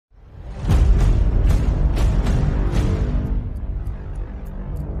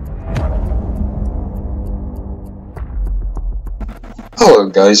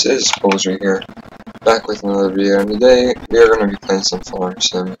up guys, it's Bulger here, back with another video, and today we are going to be playing some farm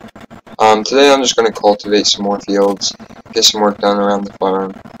sim. Today I'm just going to cultivate some more fields, get some work done around the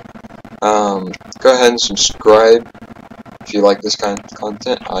farm. Go ahead and subscribe if you like this kind of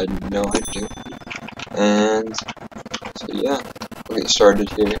content. I know I do. And, so yeah, we'll get started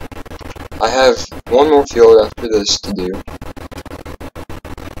here. I have one more field after this to do,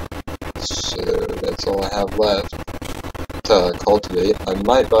 so that's all I have left to cultivate. I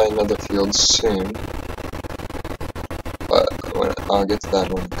might buy another field soon, but I'll get to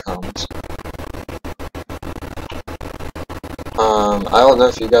that when it comes. I don't know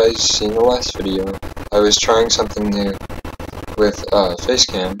if you guys seen the last video. I was trying something new with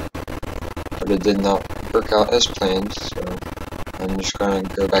Facecam, but it did not work out as planned, so I'm just gonna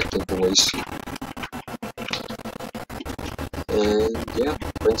go back to voice. And yeah,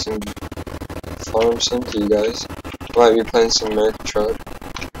 bring some farm sim to you guys. Might be playing some American Truck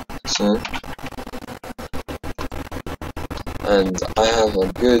soon. And I have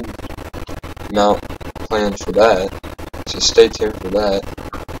a good amount planned for that, so stay tuned for that.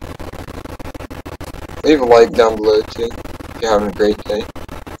 Leave a like down below too, if you're having a great day.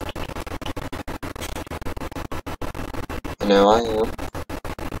 I know I am.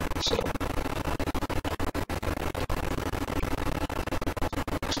 So.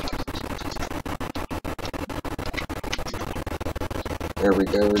 There we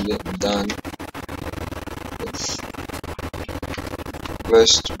go, we're getting done with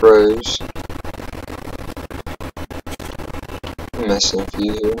most rows. I'm missing a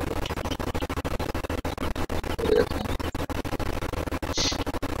few here. Okay.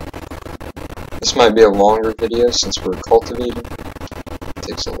 This might be a longer video since we're cultivating. It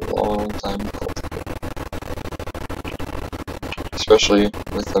takes a long time to cultivate, especially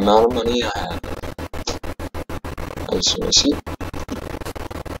with the amount of money I have. I just want to see.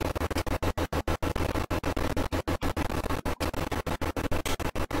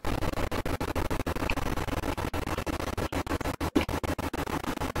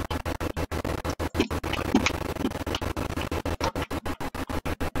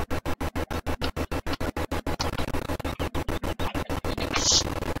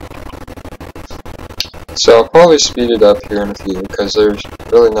 So I'll probably speed it up here in a few, because there's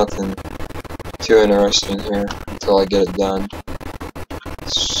really nothing too interesting here until I get it done.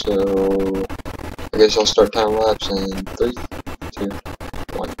 So I guess I'll start time lapse in 3, 2,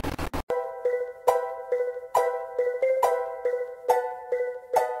 1.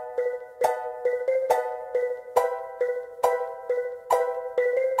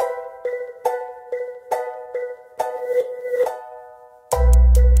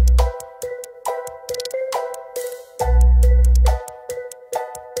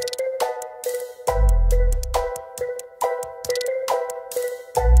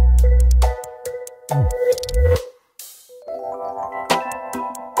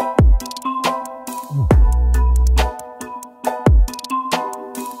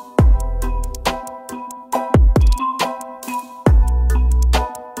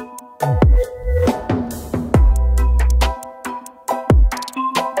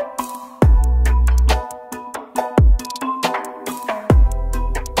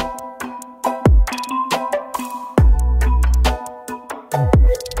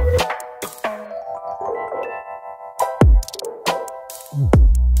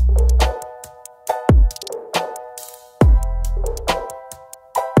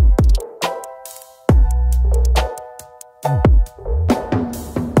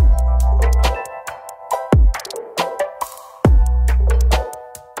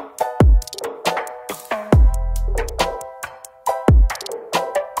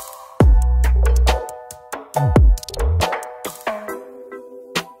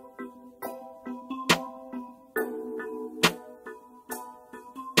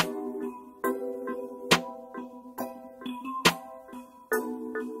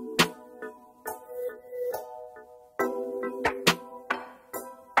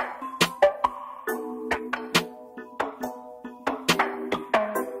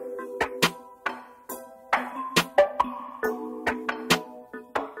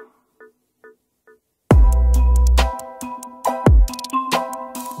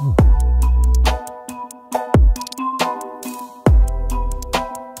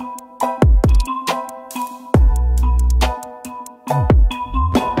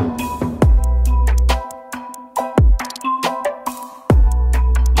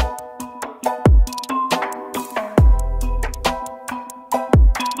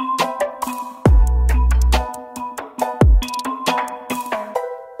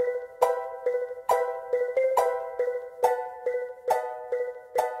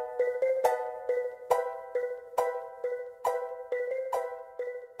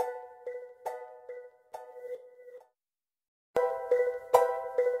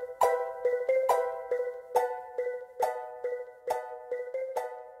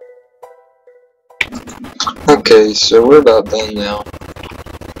 Okay, so we're about done now.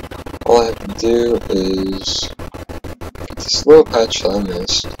 All I have to do is get this little patch that I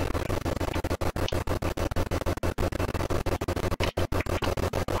missed.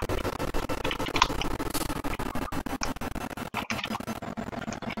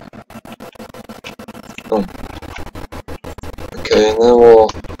 Boom. Okay, and then we'll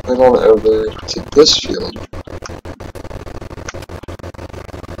head on over to this field.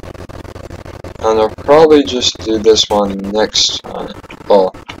 And I'll probably just do this one next time.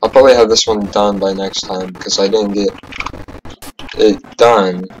 Well, I'll probably have this one done by next time because I didn't get it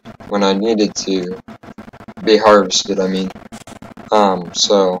done when I needed to be harvested, I mean.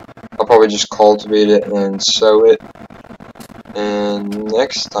 So I'll probably just cultivate it and sow it. And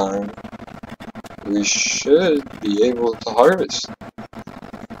next time we should be able to harvest.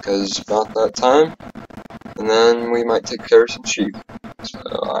 Because about that time, and then we might take care of some sheep. So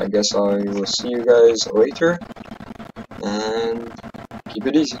I guess I will see you guys later, and keep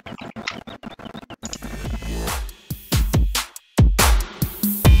it easy.